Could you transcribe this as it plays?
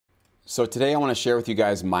So today I want to share with you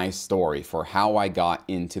guys my story for how I got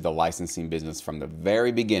into the licensing business from the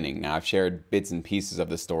very beginning. Now I've shared bits and pieces of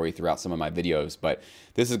the story throughout some of my videos, but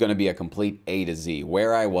this is going to be a complete A to Z.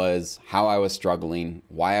 Where I was, how I was struggling,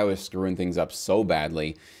 why I was screwing things up so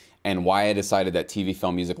badly, and why I decided that TV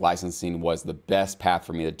film music licensing was the best path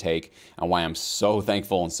for me to take, and why I'm so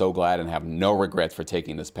thankful and so glad and have no regrets for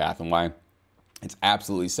taking this path, and why it's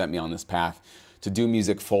absolutely sent me on this path to do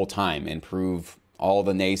music full time and prove all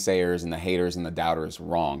the naysayers and the haters and the doubters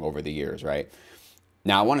wrong over the years, right?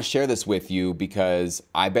 Now, I want to share this with you because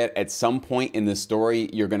I bet at some point in this story,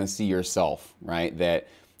 you're going to see yourself, right? That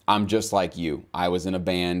I'm just like you. I was in a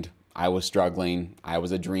band. I was struggling. I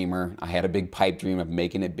was a dreamer. I had a big pipe dream of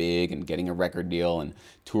making it big and getting a record deal and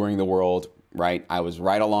touring the world, right? I was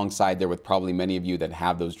right alongside there with probably many of you that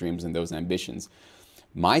have those dreams and those ambitions.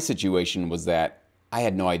 My situation was that I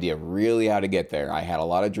had no idea really how to get there. I had a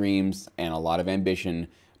lot of dreams and a lot of ambition,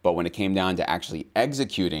 but when it came down to actually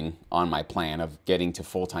executing on my plan of getting to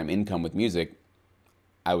full-time income with music,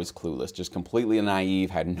 I was clueless, just completely naive,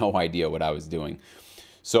 had no idea what I was doing.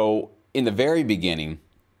 So in the very beginning,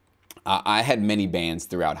 I had many bands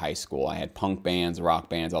throughout high school. I had punk bands, rock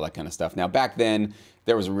bands, all that kind of stuff. Now back then,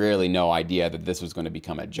 there was really no idea that this was going to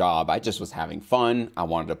become a job. I just was having fun. I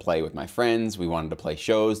wanted to play with my friends. We wanted to play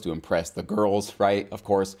shows to impress the girls, right? Of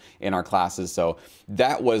course, in our classes. So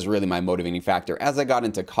that was really my motivating factor. As I got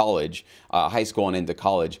into college, high school and into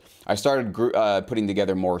college, I started putting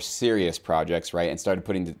together more serious projects, right? And started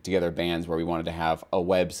putting together bands where we wanted to have a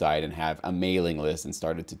website and have a mailing list and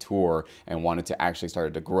started to tour and wanted to actually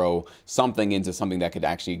start to grow something into something that could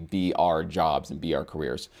actually be our jobs and be our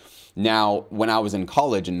careers. Now, when I was in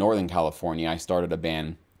college in Northern California, I started a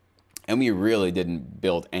band and we really didn't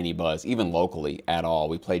build any buzz, even locally at all.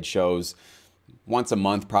 We played shows once a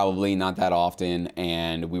month, probably not that often,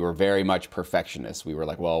 and we were very much perfectionists. We were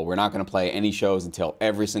like, well, we're not going to play any shows until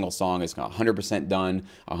every single song is 100% done,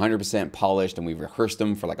 100% polished, and we rehearsed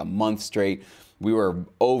them for like a month straight. We were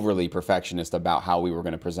overly perfectionist about how we were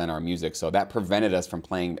going to present our music, so that prevented us from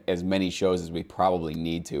playing as many shows as we probably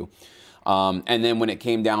need to. And then when it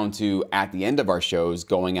came down to, at the end of our shows,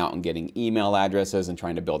 going out and getting email addresses and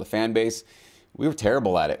trying to build a fan base, we were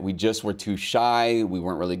terrible at it. We just were too shy. We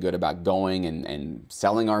weren't really good about going and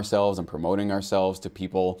selling ourselves and promoting ourselves to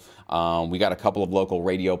people. We got a couple of local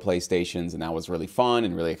radio play stations, and that was really fun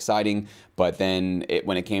and really exciting. But then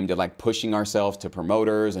when it came to like pushing ourselves to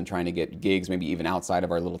promoters and trying to get gigs, maybe even outside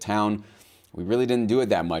of our little town, we really didn't do it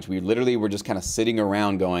that much. We literally were just kind of sitting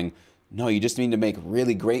around going, no, you just need to make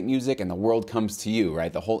really great music and the world comes to you,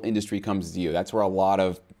 right? The whole industry comes to you. That's where a lot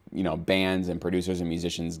of, bands and producers and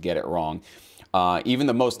musicians get it wrong. Even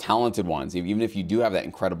the most talented ones, even if you do have that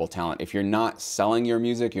incredible talent, if you're not selling your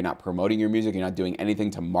music, you're not promoting your music, you're not doing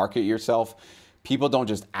anything to market yourself, people don't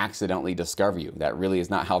just accidentally discover you. That really is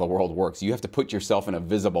not how the world works. You have to put yourself in a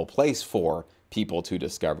visible place for people to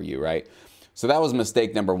discover you, right? So that was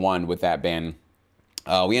mistake number one with that band.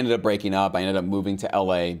 We ended up breaking up. I ended up moving to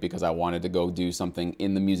LA because I wanted to go do something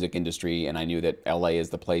in the music industry, and I knew that LA is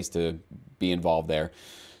the place to be involved there.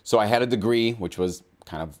 So I had a degree, which was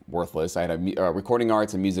kind of worthless. I had a recording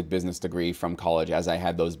arts and music business degree from college as I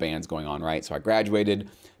had those bands going on, right? So I graduated,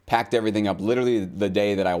 packed everything up literally the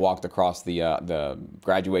day that I walked across the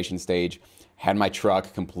graduation stage, had my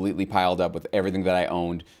truck completely piled up with everything that I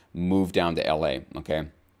owned, moved down to LA, okay?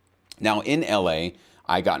 Now in LA,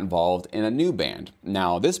 I got involved in a new band.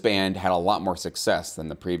 Now, this band had a lot more success than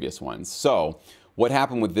the previous ones. So what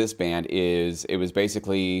happened with this band is it was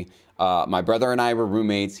basically my brother and I were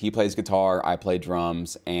roommates. He plays guitar, I play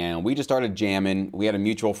drums, and we just started jamming. We had a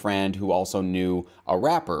mutual friend who also knew a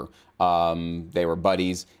rapper. They were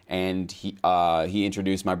buddies, and he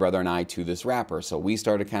introduced my brother and I to this rapper. So we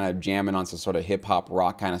started kind of jamming on some sort of hip-hop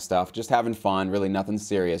rock kind of stuff, just having fun, really nothing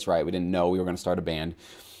serious, right? We didn't know we were going to start a band.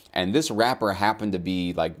 And this rapper happened to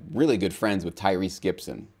be like really good friends with Tyrese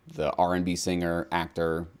Gibson, the R&B singer,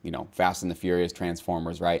 actor, Fast and the Furious,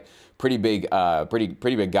 Transformers, right? Pretty big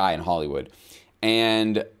guy in Hollywood.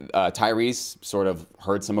 And Tyrese sort of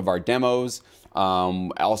heard some of our demos.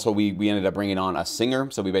 Also, we ended up bringing on a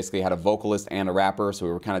singer. So we basically had a vocalist and a rapper. So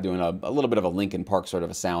we were kind of doing a little bit of a Linkin Park sort of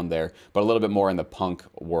a sound there, but a little bit more in the punk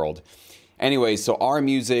world. Anyway, so our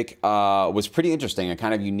music was pretty interesting and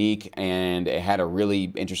kind of unique, and it had a really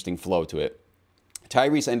interesting flow to it.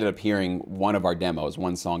 Tyrese ended up hearing one of our demos,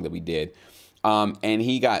 one song that we did, and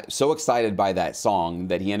he got so excited by that song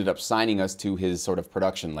that he ended up signing us to his sort of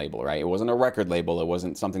production label, right? It wasn't a record label. It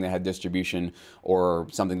wasn't something that had distribution or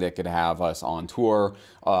something that could have us on tour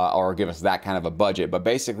or give us that kind of a budget. But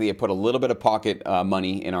basically, it put a little bit of pocket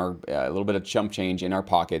money in our, a little bit of chump change in our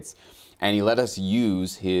pockets. and he let us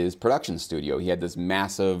use his production studio. He had this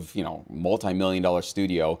massive, multi-million-dollar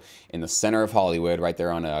studio in the center of Hollywood, right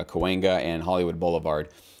there on Cahuenga and Hollywood Boulevard.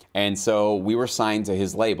 And so we were signed to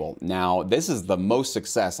his label. Now, this is the most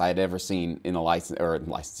success I had ever seen in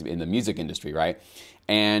in the music industry, right?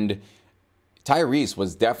 And Tyrese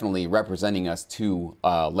was definitely representing us to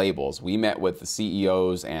labels. We met with the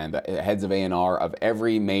CEOs and the heads of A&R of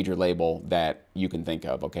every major label that you can think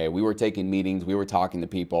of, okay? We were taking meetings, we were talking to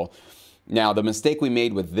people. Now, the mistake we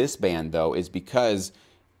made with this band, though, is because,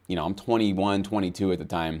 I'm 21, 22 at the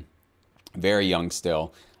time, very young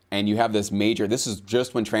still, and you have this major, this is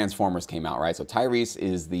just when Transformers came out, right? So Tyrese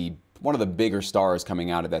is one of the bigger stars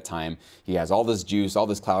coming out at that time. He has all this juice, all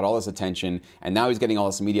this clout, all this attention, and now he's getting all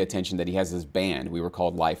this media attention that he has this band. We were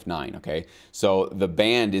called Life 9, okay? So the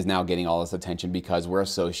band is now getting all this attention because we're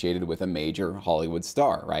associated with a major Hollywood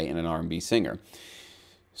star, right, and an R&B singer.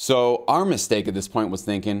 So our mistake at this point was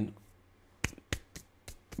thinking,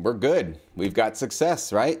 we're good. We've got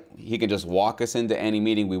success, right? He can just walk us into any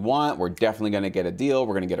meeting we want. We're definitely going to get a deal.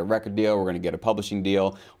 We're going to get a record deal. We're going to get a publishing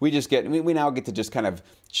deal. We now get to just kind of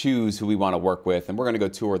choose who we want to work with, and we're going to go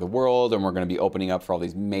tour the world, and we're going to be opening up for all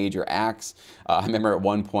these major acts. I remember at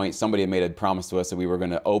one point somebody had made a promise to us that we were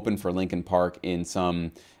going to open for Linkin Park in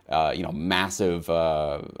some massive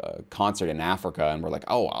concert in Africa, and we're like,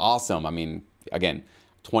 oh, awesome. I mean, again,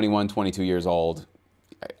 21, 22 years old.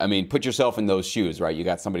 I mean, put yourself in those shoes, right? You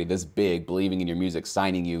got somebody this big believing in your music,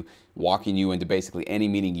 signing you, walking you into basically any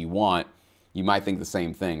meeting you want. You might think the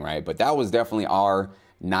same thing, right? But that was definitely our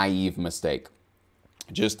naive mistake.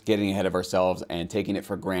 Just getting ahead of ourselves and taking it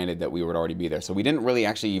for granted that we would already be there. So we didn't really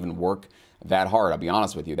actually even work that hard, I'll be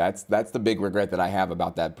honest with you. That's the big regret that I have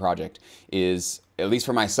about that project is, at least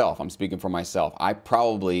for myself, I'm speaking for myself, I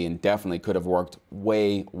probably and definitely could have worked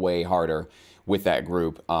way, way harder with that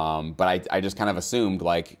group. But I just kind of assumed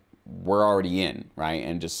like we're already in, right?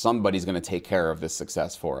 And just somebody's going to take care of this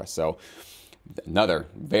success for us. So another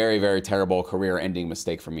very, very terrible career-ending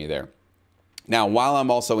mistake for me there. Now, while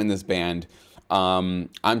I'm also in this band, I'm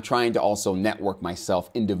trying to also network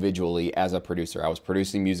myself individually as a producer. I was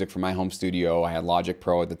producing music for my home studio. I had Logic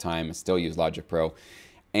Pro at the time. I still use Logic Pro.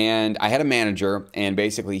 And I had a manager, and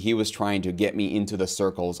basically he was trying to get me into the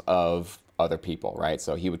circles of other people, right?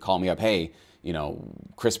 So he would call me up, hey,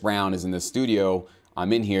 Chris Brown is in this studio.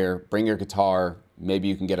 I'm in here. Bring your guitar. Maybe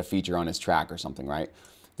you can get a feature on his track or something, right?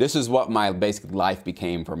 This is what my basic life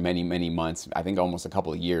became for many, many months. I think almost a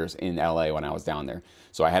couple of years in LA when I was down there.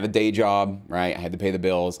 So I had a day job, right? I had to pay the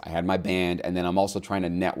bills. I had my band. And then I'm also trying to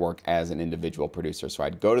network as an individual producer. So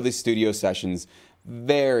I'd go to these studio sessions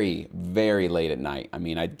very, very late at night. I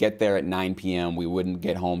mean, I'd get there at 9 p.m. We wouldn't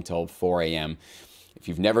get home till 4 a.m. If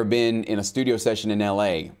you've never been in a studio session in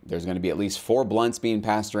LA, there's going to be at least 4 blunts being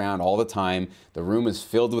passed around all the time. The room is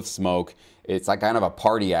filled with smoke. It's like kind of a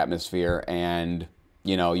party atmosphere, and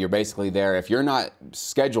you're basically there. If you're not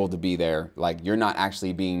scheduled to be there, like you're not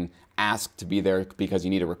actually being asked to be there because you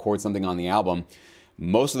need to record something on the album,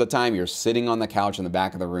 most of the time you're sitting on the couch in the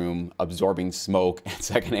back of the room absorbing smoke and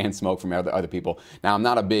secondhand smoke from other people. Now, I'm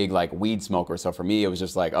not a big weed smoker, so for me it was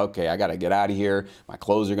just like, okay, I gotta get out of here. My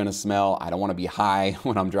clothes are gonna smell. I don't wanna be high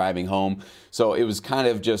when I'm driving home. So it was kind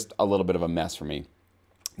of just a little bit of a mess for me.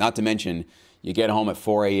 Not to mention, you get home at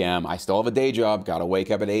 4 a.m. I still have a day job, gotta wake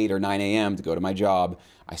up at 8 or 9 a.m. to go to my job.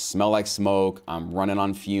 I smell like smoke, I'm running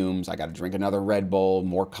on fumes, I gotta drink another Red Bull,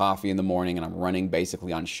 more coffee in the morning, and I'm running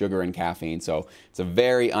basically on sugar and caffeine. So it's a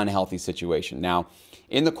very unhealthy situation. Now,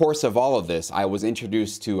 in the course of all of this, I was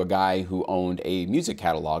introduced to a guy who owned a music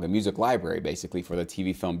catalog, a music library basically for the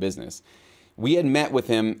TV film business. We had met with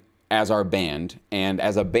him as our band, and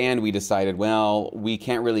as a band we decided, well, we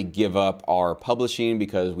can't really give up our publishing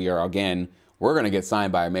because we're going to get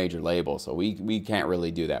signed by a major label, so we can't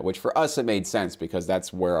really do that, which for us it made sense because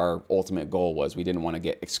that's where our ultimate goal was. We didn't want to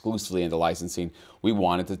get exclusively into licensing. We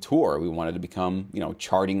wanted to tour. We wanted to become,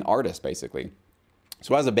 charting artists, basically.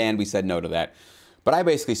 So as a band, we said no to that. But I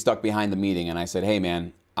basically stuck behind the meeting and I said, hey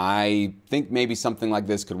man, I think maybe something like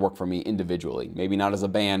this could work for me individually. Maybe not as a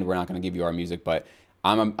band, we're not going to give you our music, but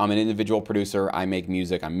I'm an individual producer. I make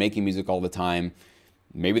music. I'm making music all the time.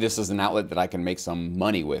 Maybe this is an outlet that I can make some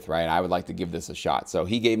money with, right? I would like to give this a shot. So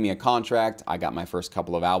he gave me a contract. I got my first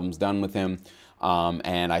couple of albums done with him.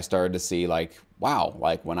 And I started to see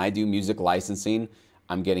wow, when I do music licensing,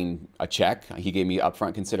 I'm getting a check. He gave me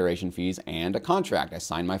upfront consideration fees and a contract. I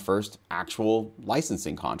signed my first actual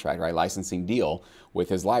licensing contract, right? Licensing deal with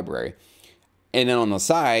his library. And then on the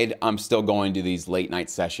side, I'm still going to these late night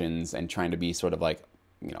sessions and trying to be sort of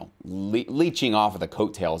leeching off of the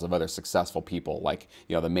coattails of other successful people,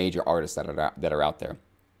 the major artists that are out there.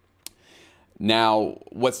 Now,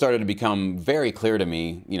 what started to become very clear to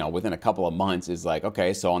me, within a couple of months is like,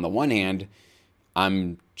 okay, so on the one hand,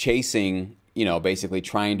 I'm chasing, basically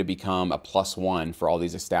trying to become a +1 for all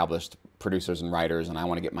these established producers and writers, and I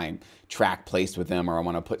want to get my track placed with them, or I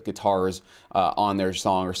want to put guitars on their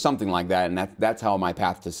song or something like that, and that's how my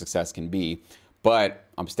path to success can be. But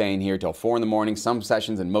I'm staying here till 4 in the morning. Some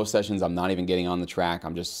sessions and most sessions, I'm not even getting on the track.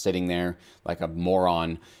 I'm just sitting there like a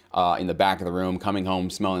moron in the back of the room, coming home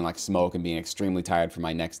smelling like smoke and being extremely tired for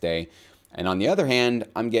my next day. And on the other hand,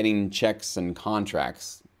 I'm getting checks and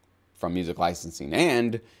contracts from music licensing,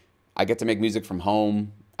 and I get to make music from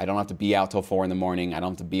home. I don't have to be out till 4 in the morning. I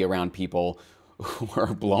don't have to be around people who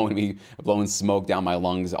are blowing smoke down my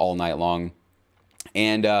lungs all night long.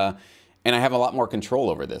 And I have a lot more control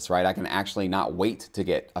over this, right? I can actually not wait to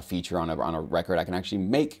get a feature on a record. I can actually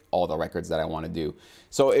make all the records that I want to do.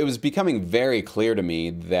 So it was becoming very clear to me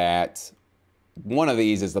that one of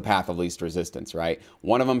these is the path of least resistance, right?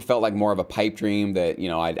 One of them felt like more of a pipe dream that,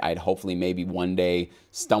 I'd hopefully maybe one day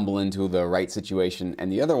stumble into the right situation.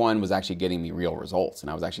 And the other one was actually getting me real results.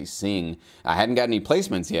 And I was actually seeing, I hadn't got any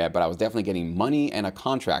placements yet, but I was definitely getting money and a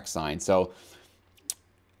contract signed. So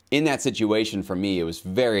in that situation, for me, it was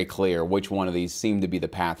very clear which one of these seemed to be the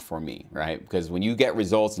path for me, right? Because when you get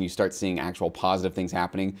results and you start seeing actual positive things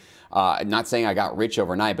happening, not saying I got rich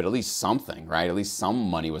overnight, but at least something, right? At least some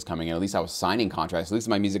money was coming in. At least I was signing contracts. At least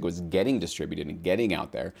my music was getting distributed and getting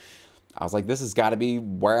out there. I was like, this has got to be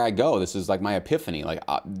where I go. This is like my epiphany. Like,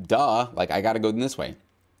 duh, like I got to go this way.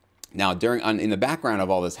 Now, in the background of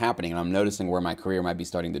all this happening, and I'm noticing where my career might be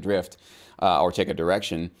starting to drift or take a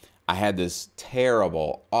direction, I had this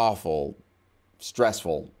terrible, awful,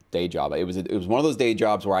 stressful day job. It was one of those day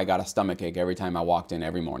jobs where I got a stomachache every time I walked in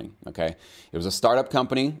every morning, okay? It was a startup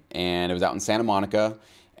company, and it was out in Santa Monica,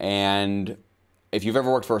 and if you've ever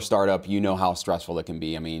worked for a startup, you know how stressful it can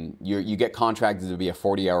be. I mean, you get contracted to be a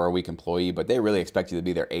 40-hour-a-week employee, but they really expect you to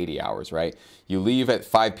be there 80 hours, right? You leave at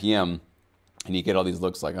 5 p.m., and you get all these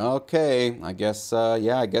looks like, okay, I guess,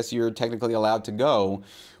 yeah, I guess you're technically allowed to go,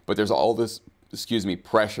 but there's all this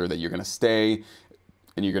pressure that you're going to stay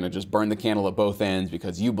and you're going to just burn the candle at both ends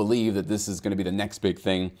because you believe that this is going to be the next big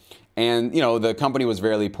thing. And, the company was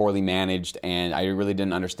very poorly managed, and I really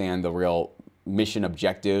didn't understand the real mission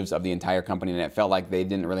objectives of the entire company, and it felt like they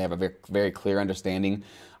didn't really have a very, very clear understanding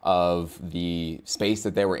of the space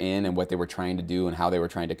that they were in and what they were trying to do and how they were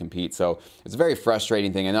trying to compete. So it's a very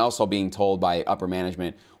frustrating thing. And also being told by upper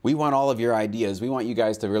management, we want all of your ideas. We want you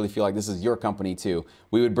guys to really feel like this is your company too.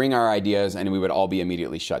 We would bring our ideas and we would all be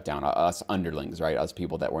immediately shut down, us underlings, right? Us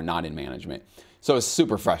people that were not in management. So it's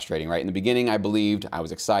super frustrating, right? In the beginning, I believed, I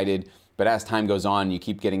was excited, but as time goes on, you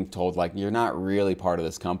keep getting told like, you're not really part of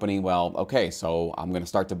this company. Well, okay, so I'm gonna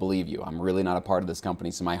start to believe you. I'm really not a part of this company.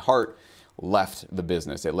 So my heart left the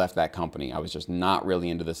business. It left that company. I was just not really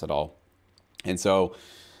into this at all. And so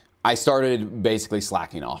I started basically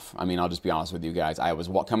slacking off. I mean, I'll just be honest with you guys. I was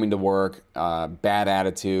coming to work, bad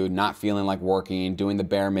attitude, not feeling like working, doing the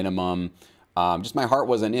bare minimum. Just my heart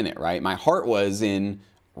wasn't in it, right? My heart was in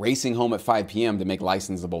racing home at 5 p.m. to make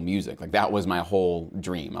licensable music. Like that was my whole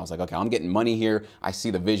dream. I was like, okay, I'm getting money here. I see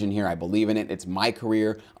the vision here. I believe in it. It's my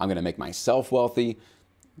career. I'm going to make myself wealthy.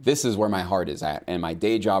 This is where my heart is at, and my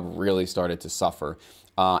day job really started to suffer,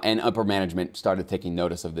 and upper management started taking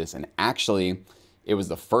notice of this, and actually, it was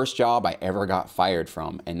the first job I ever got fired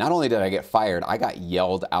from, and not only did I get fired, I got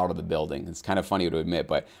yelled out of the building. It's kind of funny to admit,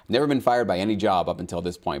 but I've never been fired by any job up until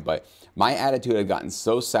this point, but my attitude had gotten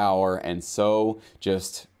so sour and so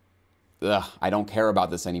just, I don't care about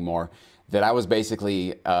this anymore, that I was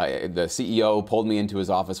basically, the CEO pulled me into his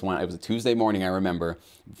office it was a Tuesday morning, I remember,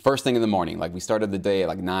 first thing in the morning, like we started the day at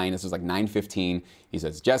like 9, this was like 9:15, he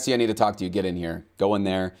says, Jesse, I need to talk to you, get in here, go in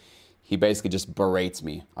there. He basically just berates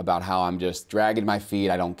me about how I'm just dragging my feet,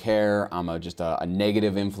 I don't care, I'm just a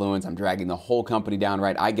negative influence, I'm dragging the whole company down,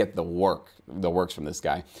 right? I get the works from this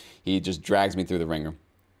guy. He just drags me through the ringer.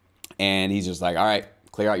 And he's just like, all right,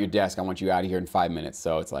 clear out your desk, I want you out of here in 5 minutes.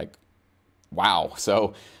 So it's like, wow.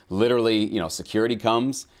 So literally, security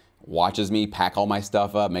comes, watches me pack all my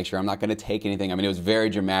stuff up, make sure I'm not going to take anything. I mean, it was very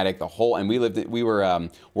dramatic. And we were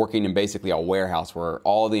working in basically a warehouse where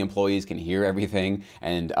all of the employees can hear everything,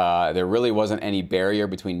 and there really wasn't any barrier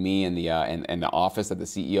between me and the office that the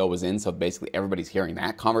CEO was in. So basically, everybody's hearing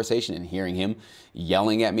that conversation and hearing him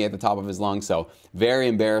yelling at me at the top of his lungs. So very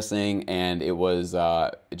embarrassing, and it was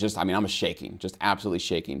I'm shaking, just absolutely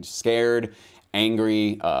shaking, scared,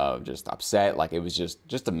 angry, just upset. Like it was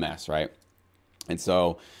just a mess, right? And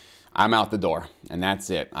so I'm out the door, and that's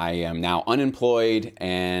it. I am now unemployed,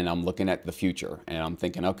 and I'm looking at the future, and I'm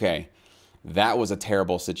thinking, okay, That was a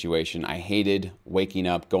terrible situation. I hated waking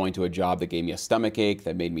up, going to a job that gave me a stomach ache,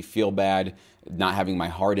 that made me feel bad, not having my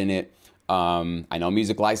heart in it. I know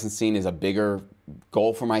music licensing is a bigger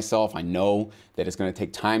goal for myself. I know that it's going to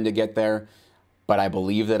take time to get there, but I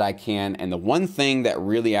believe that I can. And the one thing that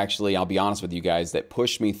really actually, I'll be honest with you guys, that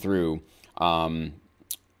pushed me through,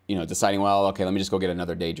 deciding, well, okay, let me just go get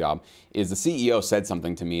another day job, is the CEO said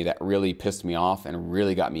something to me that really pissed me off and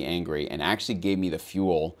really got me angry and actually gave me the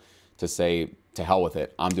fuel to say, to hell with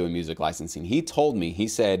it, I'm doing music licensing. He told me, he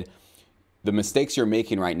said, the mistakes you're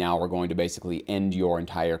making right now are going to basically end your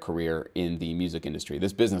entire career in the music industry.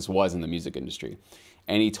 This business was in the music industry.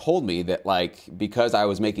 And he told me that, like, because I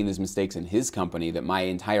was making these mistakes in his company, that my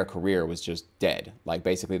entire career was just dead. Like,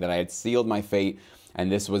 basically that I had sealed my fate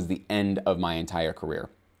and this was the end of my entire career.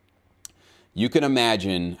 You can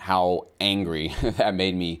imagine how angry that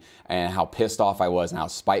made me and how pissed off I was and how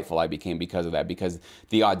spiteful I became because of that. Because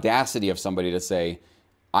the audacity of somebody to say,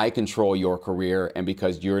 I control your career, and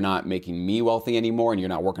because you're not making me wealthy anymore and you're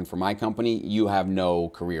not working for my company, you have no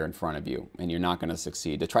career in front of you and you're not going to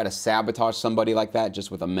succeed. To try to sabotage somebody like that,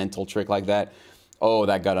 just with a mental trick like that, oh,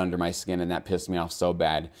 that got under my skin and that pissed me off so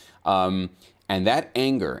bad. And that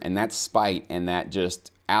anger and that spite and that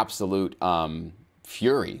just absolute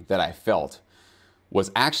fury that I felt was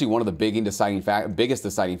actually one of the biggest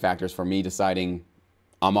deciding factors for me deciding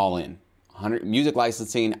I'm all in. Music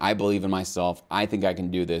licensing, I believe in myself. I think I can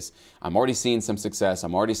do this. I'm already seeing some success.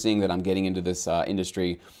 I'm already seeing that I'm getting into this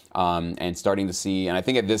industry and starting to see, and I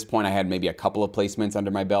think at this point I had maybe a couple of placements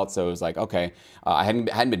under my belt, so it was like, okay, I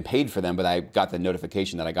hadn't been paid for them, but I got the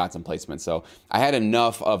notification that I got some placements. So I had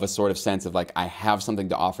enough of a sort of sense of like, I have something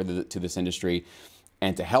to offer to this industry.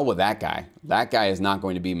 And to hell with that guy. That guy is not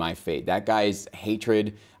going to be my fate. That guy's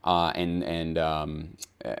hatred and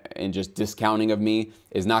just discounting of me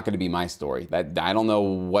is not going to be my story. I don't know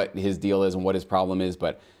what his deal is and what his problem is,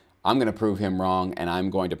 but I'm going to prove him wrong, and I'm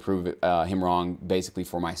going to prove him wrong basically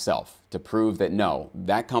for myself, to prove that no,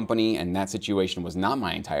 that company and that situation was not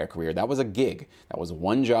my entire career. That was a gig. That was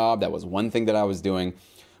one job. That was one thing that I was doing.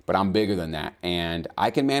 But I'm bigger than that, and I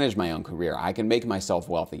can manage my own career. I can make myself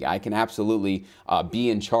wealthy. I can absolutely be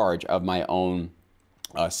in charge of my own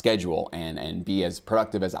schedule and be as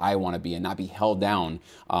productive as I want to be and not be held down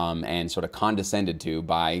and sort of condescended to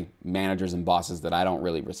by managers and bosses that I don't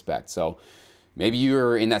really respect. So maybe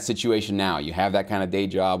you're in that situation now. You have that kind of day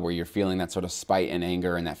job where you're feeling that sort of spite and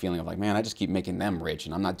anger and that feeling of like, man, I just keep making them rich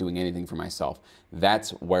and I'm not doing anything for myself. That's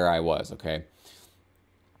where I was, okay?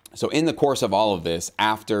 So in the course of all of this,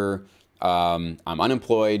 after I'm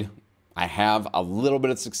unemployed, I have a little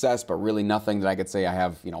bit of success, but really nothing that I could say I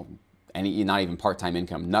have, not even part-time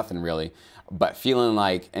income, nothing really. But feeling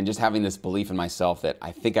like, and just having this belief in myself that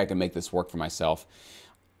I think I can make this work for myself.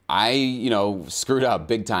 I, screwed up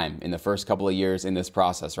big time in the first couple of years in this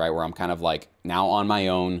process, right? Where I'm kind of like now on my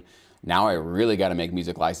own. Now I really got to make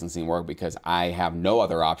music licensing work because I have no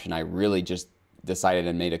other option. I really just decided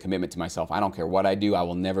and made a commitment to myself. I don't care what I do, I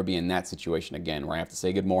will never be in that situation again where I have to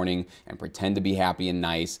say good morning and pretend to be happy and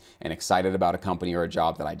nice and excited about a company or a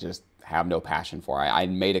job that I just have no passion for. I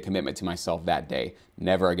made a commitment to myself that day.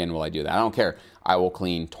 Never again will I do that. I don't care. I will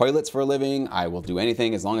clean toilets for a living. I will do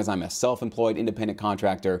anything as long as I'm a self-employed independent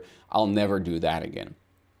contractor. I'll never do that again.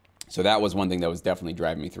 So that was one thing that was definitely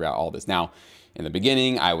driving me throughout all this. Now, in the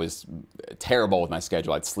beginning, I was terrible with my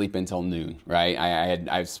schedule. I'd sleep until noon, right?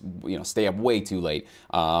 I stay up way too late.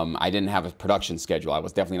 I didn't have a production schedule. I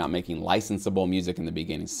was definitely not making licensable music in the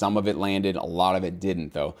beginning. Some of it landed, a lot of it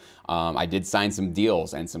didn't, though. I did sign some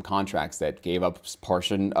deals and some contracts that gave up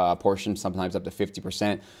portion, sometimes up to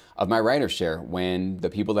 50% of my writer share when the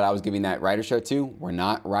people that I was giving that writer share to were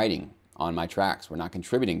not writing on my tracks. We're not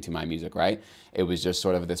contributing to my music, right? It was just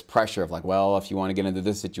sort of this pressure of like, well, if you want to get into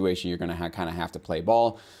this situation, you're going to kind of have to play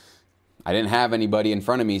ball. I didn't have anybody in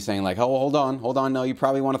front of me saying like, oh, hold on. No, you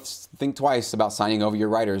probably want to think twice about signing over your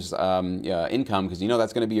writer's income because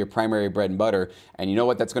that's going to be your primary bread and butter. And you know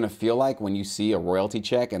what that's going to feel like when you see a royalty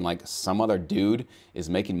check and like some other dude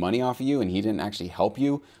is making money off of you and he didn't actually help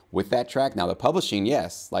you with that track. Now the publishing,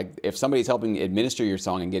 yes, like if somebody's helping administer your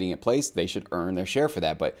song and getting it placed, they should earn their share for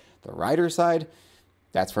that. But the writer side,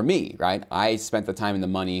 that's for me, right? I spent the time and the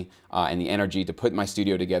money and the energy to put my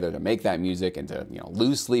studio together to make that music and to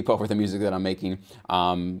lose sleep over the music that I'm making.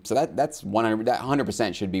 So that's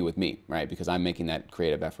 100% should be with me, right? Because I'm making that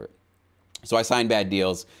creative effort. So I signed bad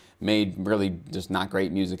deals, made really just not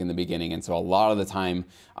great music in the beginning, and so a lot of the time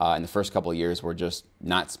in the first couple of years were just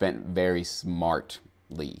not spent very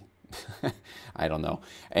smartly. I don't know,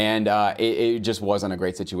 and it just wasn't a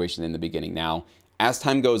great situation in the beginning. Now, as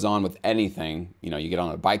time goes on with anything, you know, you get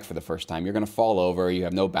on a bike for the first time, you're going to fall over, you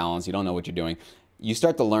have no balance, you don't know what you're doing. You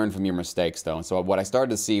start to learn from your mistakes, though. And so what I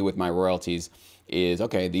started to see with my royalties is,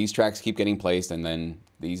 okay, these tracks keep getting placed and then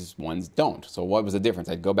these ones don't. So what was the difference?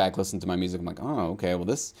 I'd go back, listen to my music. I'm like, oh, okay, well,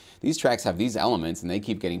 these tracks have these elements and they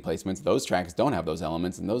keep getting placements. Those tracks don't have those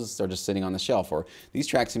elements and those are just sitting on the shelf. Or these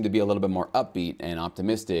tracks seem to be a little bit more upbeat and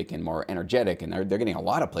optimistic and more energetic and they're getting a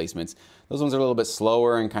lot of placements. Those ones are a little bit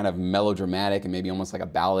slower and kind of melodramatic and maybe almost like a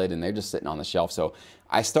ballad and they're just sitting on the shelf. So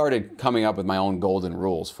I started coming up with my own golden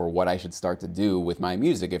rules for what I should start to do with my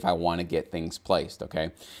music if I want to get things placed,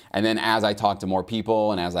 okay? And then as I talked to more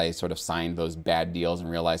people and as I sort of signed those bad deals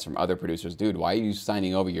and realized from other producers, dude, why are you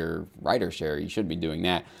signing over your writer share? You shouldn't be doing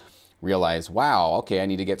that. Realize, wow, okay, I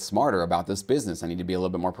need to get smarter about this business. I need to be a little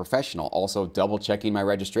bit more professional. Also, double checking my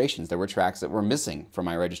registrations. There were tracks that were missing from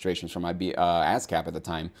my registrations from my ASCAP at the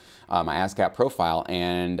time, my ASCAP profile,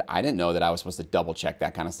 and I didn't know that I was supposed to double check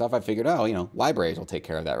that kind of stuff. I figured, oh, you know, libraries will take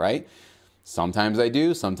care of that, right? Sometimes they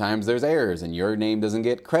do, sometimes there's errors, and your name doesn't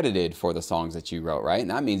get credited for the songs that you wrote, right? And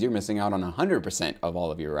that means you're missing out on 100% of all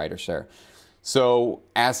of your writer share. So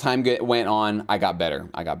as time went on, I got better.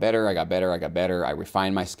 I got better. I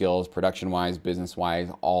refined my skills, production-wise,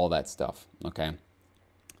 business-wise, all that stuff, okay?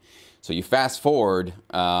 So you fast forward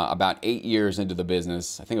about 8 years into the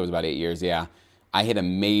business, I think it was about 8 years, yeah, I hit a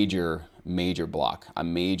major block, a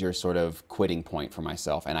major sort of quitting point for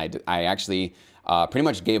myself. And I actually pretty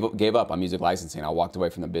much gave up on music licensing. I walked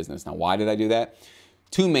away from the business. Now, why did I do that?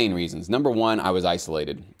 Two main reasons. Number one, I was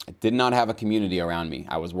isolated. I did not have a community around me.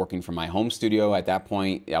 I was working from my home studio at that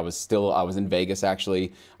point. I was in Vegas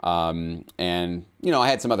actually. And you know, I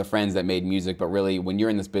had some other friends that made music, but really when you're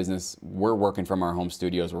in this business, we're working from our home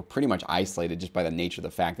studios. We're pretty much isolated just by the nature of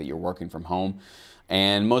the fact that you're working from home.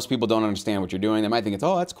 And most people don't understand what you're doing. They might think it's,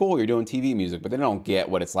 oh, that's cool, you're doing TV music, but they don't get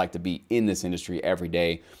what it's like to be in this industry every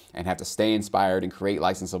day and have to stay inspired and create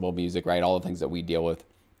licensable music, right? All the things that we deal with.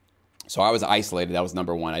 So I was isolated. That was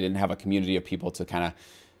number one. I didn't have a community of people to kind of,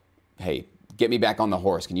 hey, get me back on the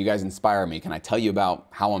horse. Can you guys inspire me? Can I tell you about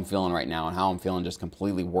how I'm feeling right now and how I'm feeling just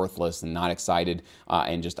completely worthless and not excited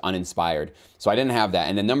and just uninspired? So I didn't have that.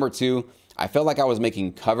 And then number two, I felt like I was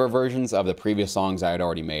making cover versions of the previous songs I had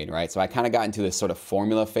already made, right? So I kind of got into this sort of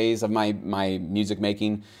formula phase of my music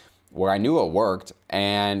making where I knew it worked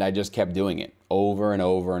and I just kept doing it over and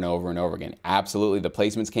over and over and over again. Absolutely, the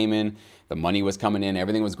placements came in, the money was coming in,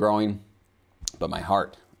 everything was growing, but my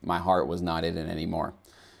heart was not in it anymore.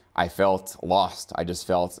 I felt lost. I just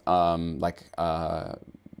felt like I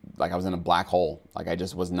was in a black hole. Like I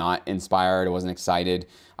just was not inspired. I wasn't excited.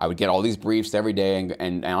 I would get all these briefs every day.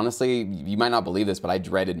 And honestly, you might not believe this, but I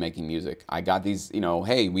dreaded making music. I got these, you know,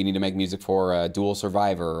 hey, we need to make music for Dual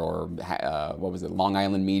Survivor or what was it, Long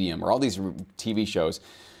Island Medium or all these TV shows.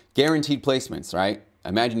 Guaranteed placements, right?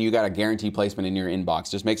 Imagine you got a guaranteed placement in your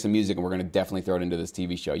inbox. Just make some music and we're going to definitely throw it into this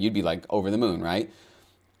TV show. You'd be like over the moon, right?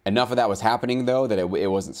 Enough of that was happening though that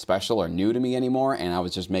it wasn't special or new to me anymore. And I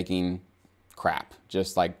was just making crap,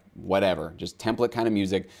 just like whatever, just template kind of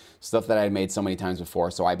music, stuff that I had made so many times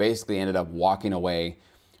before. So I basically ended up walking away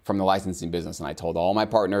from the licensing business. And I told all my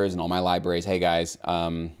partners and all my libraries, hey guys,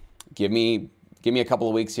 give me a couple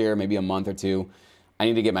of weeks here, maybe a month or two. I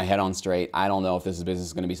need to get my head on straight. I don't know if this business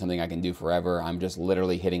is going to be something I can do forever. I'm just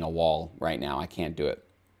literally hitting a wall right now. I can't do it.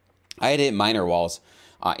 I had hit minor walls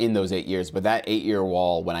in those 8 years, but that 8-year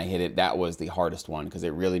wall, when I hit it, that was the hardest one because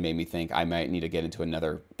it really made me think I might need to get into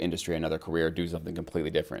another industry, another career, do something completely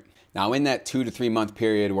different. Now, in that 2 to 3 month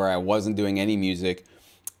period where I wasn't doing any music,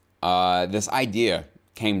 this idea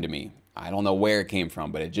came to me. I don't know where it came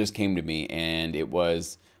from, but it just came to me, and it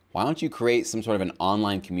was, why don't you create some sort of an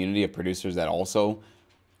online community of producers that also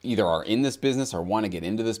either are in this business or want to get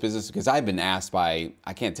into this business? Because I've been asked by,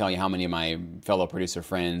 I can't tell you how many of my fellow producer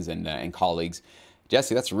friends and colleagues,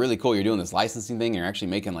 Jesse, that's really cool. You're doing this licensing thing. You're actually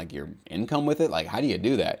making like your income with it. Like, how do you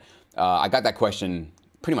do that? I got that question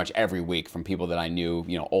pretty much every week from people that I knew,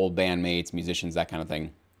 you know, old bandmates, musicians, that kind of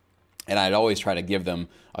thing. And I'd always try to give them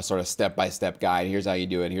a sort of step-by-step guide. Here's how you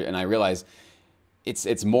do it. Here, and I realized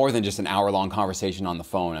it's more than just an hour-long conversation on the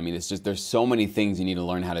phone. I mean, it's just, there's so many things you need to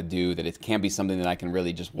learn how to do that it can't be something that I can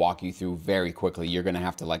really just walk you through very quickly. You're gonna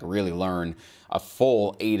have to like really learn a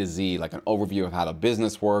full A to Z, like an overview of how the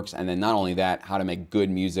business works. And then not only that, how to make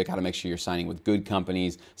good music, how to make sure you're signing with good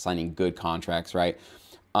companies, signing good contracts, right?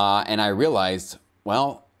 And I realized,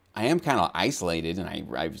 well, I am kind of isolated, and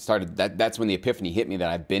I started, that's when the epiphany hit me that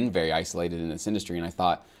I've been very isolated in this industry. And I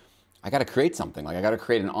thought, I got to create something. Like I got to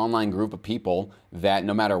create an online group of people that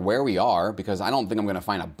no matter where we are, because I don't think I'm going to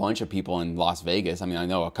find a bunch of people in Las Vegas. I mean, I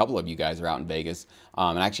know a couple of you guys are out in Vegas,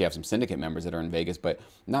 and I actually have some syndicate members that are in Vegas, but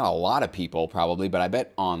not a lot of people probably. But I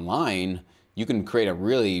bet online you can create a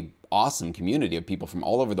really awesome community of people from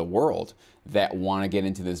all over the world that want to get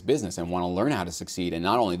into this business and want to learn how to succeed. And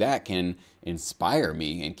not only that, can inspire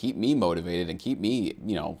me and keep me motivated and keep me,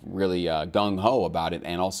 you know, really gung-ho about it,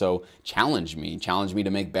 and also challenge me to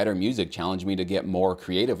make better music, challenge me to get more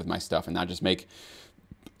creative with my stuff and not just make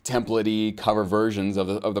template-y cover versions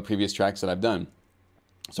of the previous tracks that I've done.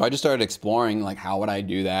 So I just started exploring, like, how would I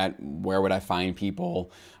do that? Where would I find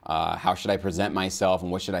people? How should I present myself?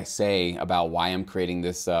 And what should I say about why I'm creating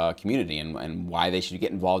this community and why they should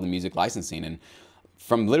get involved in music licensing? And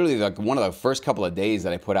from literally one of the first couple of days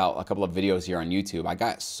that I put out a couple of videos here on YouTube, I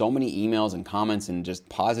got so many emails and comments and just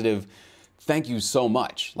positive thank you so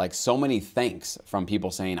much. Like, so many thanks from people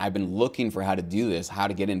saying, I've been looking for how to do this, how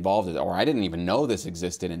to get involved with it, or I didn't even know this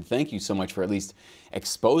existed, and thank you so much for at least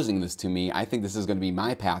exposing this to me. I think this is going to be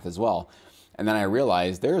my path as well. And then I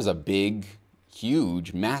realized there's a big,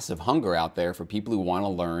 huge, massive hunger out there for people who want to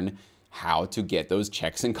learn how to get those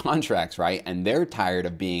checks and contracts, right? And they're tired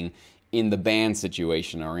of being in the band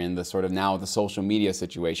situation or in the sort of now the social media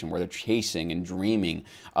situation where they're chasing and dreaming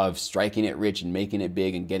of striking it rich and making it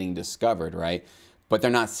big and getting discovered, right? But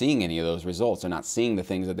they're not seeing any of those results. They're not seeing the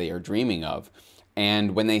things that they are dreaming of.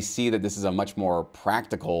 And when they see that this is a much more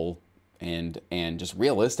practical and just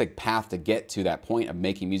realistic path to get to that point of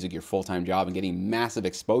making music your full-time job and getting massive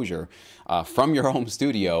exposure from your home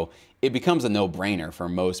studio, it becomes a no-brainer for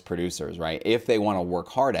most producers, right? If they want to work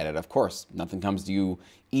hard at it. Of course, nothing comes to you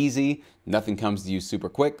easy, nothing comes to you super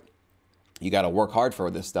quick. You got to work hard for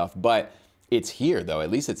this stuff, but it's here though.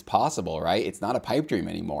 At least it's possible, right? It's not a pipe dream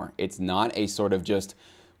anymore. It's not a sort of just,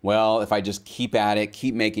 well, if I just keep at it,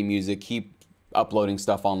 keep making music, keep uploading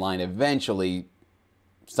stuff online, eventually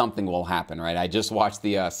something will happen, right? I just watched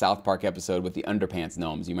the South Park episode with the Underpants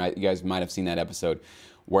Gnomes. You guys might have seen that episode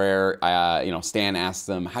where you know, Stan asks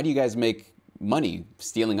them, how do you guys make money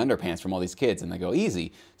stealing underpants from all these kids? And they go,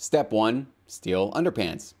 easy. Step 1, steal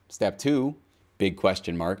underpants. Step 2, big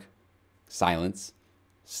question mark, silence.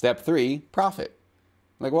 Step 3, profit.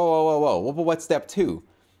 Like, whoa, whoa, whoa, whoa. What's step 2?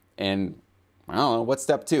 And I don't know, what's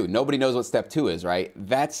step 2? Nobody knows what step 2 is, right?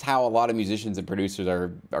 That's how a lot of musicians and producers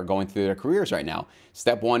are going through their careers right now.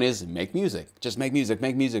 Step 1 is make music. Just make music,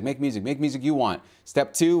 make music, make music, make music you want.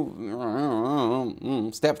 Step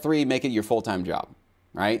 2, step 3, make it your full-time job,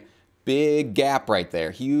 right? Big gap right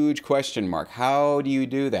there, huge question mark. How do you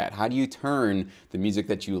do that? How do you turn the music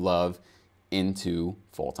that you love into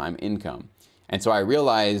full-time income? And so I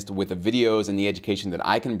realized with the videos and the education that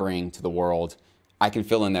I can bring to the world, I can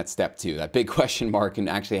fill in that step 2, that big question mark, and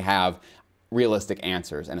actually have realistic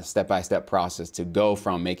answers and a step-by-step process to go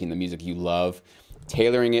from making the music you love,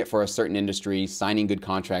 tailoring it for a certain industry, signing good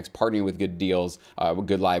contracts, partnering with good deals, with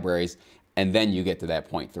good libraries, and then you get to that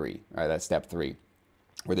point 3, right, that step 3,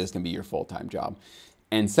 where this can be your full-time job.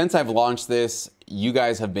 And since I've launched this, you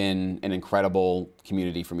guys have been an incredible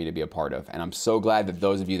community for me to be a part of. And I'm so glad that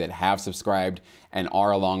those of you that have subscribed and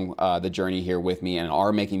are along the journey here with me and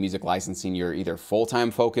are making music licensing your either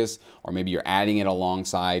full-time focus or maybe you're adding it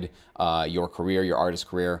alongside your career, your artist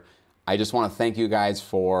career. I just want to thank you guys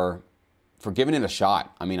for giving it a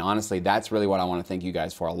shot. I mean, honestly, that's really what I want to thank you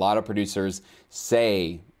guys for. A lot of producers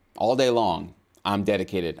say all day long, I'm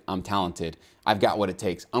dedicated, I'm talented, I've got what it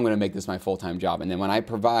takes, I'm going to make this my full-time job. And then when I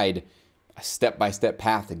provide a step-by-step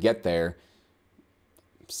path to get there,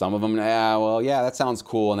 some of them, well, yeah, that sounds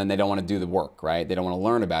cool, and then they don't want to do the work, right? They don't want to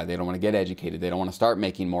learn about it, they don't want to get educated, they don't want to start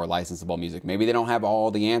making more licensable music. Maybe they don't have all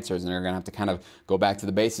the answers, and they're going to have to kind of go back to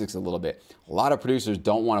the basics a little bit. A lot of producers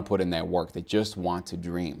don't want to put in that work. They just want to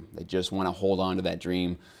dream. They just want to hold on to that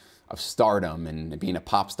dream of stardom and being a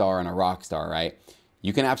pop star and a rock star, right?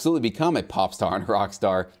 You can absolutely become a pop star and a rock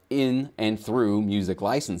star in and through music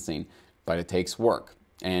licensing, but it takes work.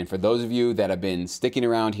 And for those of you that have been sticking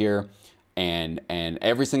around here and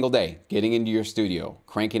every single day getting into your studio,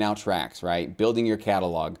 cranking out tracks, right? Building your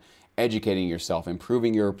catalog, educating yourself,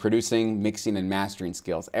 improving your producing, mixing, and mastering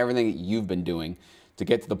skills, everything that you've been doing to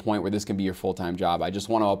get to the point where this can be your full-time job. I just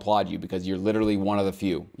want to applaud you because you're literally one of the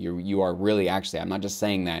few. You are really actually, I'm not just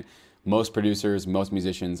saying that. Most producers, most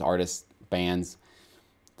musicians, artists, bands,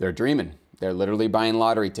 they're dreaming. They're literally buying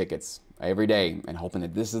lottery tickets every day and hoping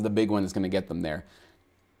that this is the big one that's going to get them there.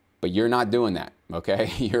 But you're not doing that,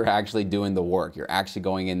 okay? You're actually doing the work. You're actually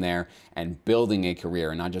going in there and building a career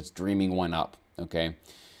and not just dreaming one up, okay?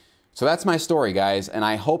 So that's my story, guys. And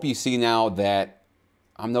I hope you see now that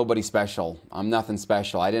I'm nobody special. I'm nothing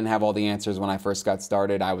special. I didn't have all the answers when I first got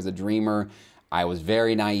started. I was a dreamer. I was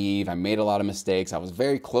very naive. I made a lot of mistakes. I was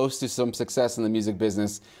very close to some success in the music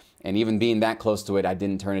business. And even being that close to it, I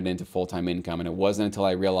didn't turn it into full-time income. And it wasn't until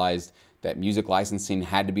I realized that music licensing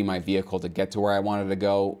had to be my vehicle to get to where I wanted to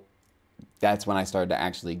go. That's when I started to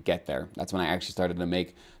actually get there. That's when I actually started to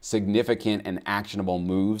make significant and actionable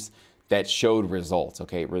moves that showed results,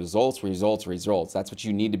 okay? Results, results, results. That's what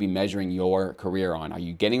you need to be measuring your career on. Are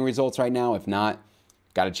you getting results right now? If not,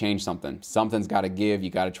 got to change something. Something's got to give. You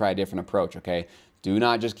got to try a different approach, okay? Do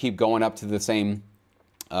not just keep going up to the same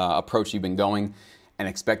approach you've been going and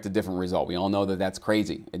expect a different result. We all know that that's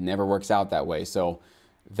crazy. It never works out that way. So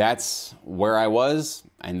that's where I was,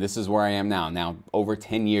 and this is where I am now. Now, over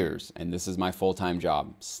 10 years, and this is my full-time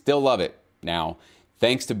job. Still love it. Now,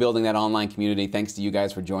 thanks to building that online community, thanks to you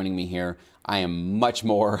guys for joining me here, I am much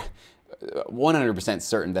more 100%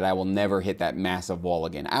 certain that I will never hit that massive wall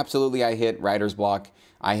again. Absolutely, I hit writer's block.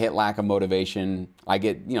 I hit lack of motivation. I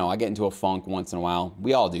get into a funk once in a while.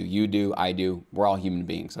 We all do. You do, I do. We're all human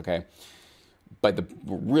beings, okay? But the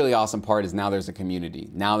really awesome part is now there's a community.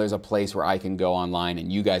 Now there's a place where I can go online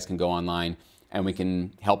and you guys can go online and we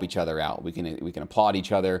can help each other out. We can applaud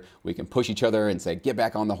each other. We can push each other and say, get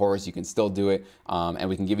back on the horse. You can still do it. And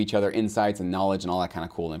we can give each other insights and knowledge and all that kind of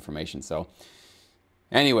cool information. So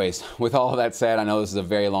anyways, with all of that said, I know this is a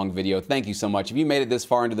very long video. Thank you so much. If you made it this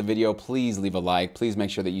far into the video, please leave a like. Please make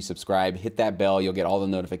sure that you subscribe. Hit that bell. You'll get all the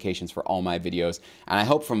notifications for all my videos. And I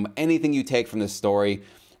hope from anything you take from this story,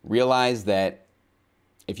 realize that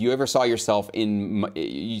if you ever saw yourself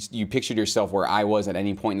you pictured yourself where I was at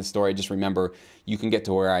any point in the story, just remember you can get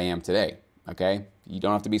to where I am today, okay? You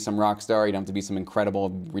don't have to be some rock star. You don't have to be some incredible,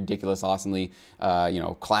 ridiculous, awesomely,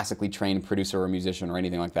 classically trained producer or musician or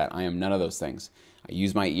anything like that. I am none of those things. I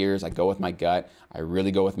use my ears. I go with my gut. I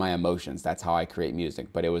really go with my emotions. That's how I create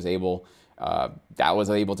music. But that was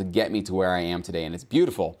able to get me to where I am today. And it's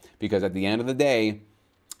beautiful because at the end of the day,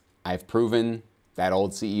 I've proven that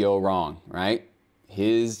old CEO wrong, right?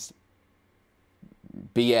 His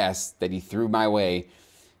BS that he threw my way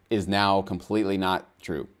is now completely not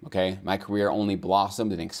true, okay? My career only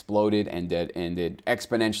blossomed and exploded and did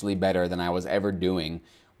exponentially better than I was ever doing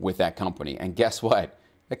with that company. And guess what?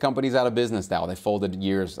 The company's out of business now. They folded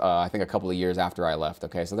I think a couple of years after I left,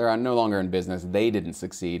 okay? So they're no longer in business. They didn't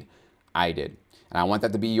succeed. I did. And I want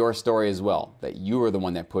that to be your story as well, that you were the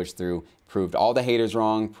one that pushed through, proved all the haters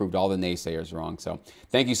wrong, proved all the naysayers wrong. So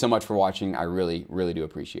thank you so much for watching. I really, really do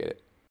appreciate it.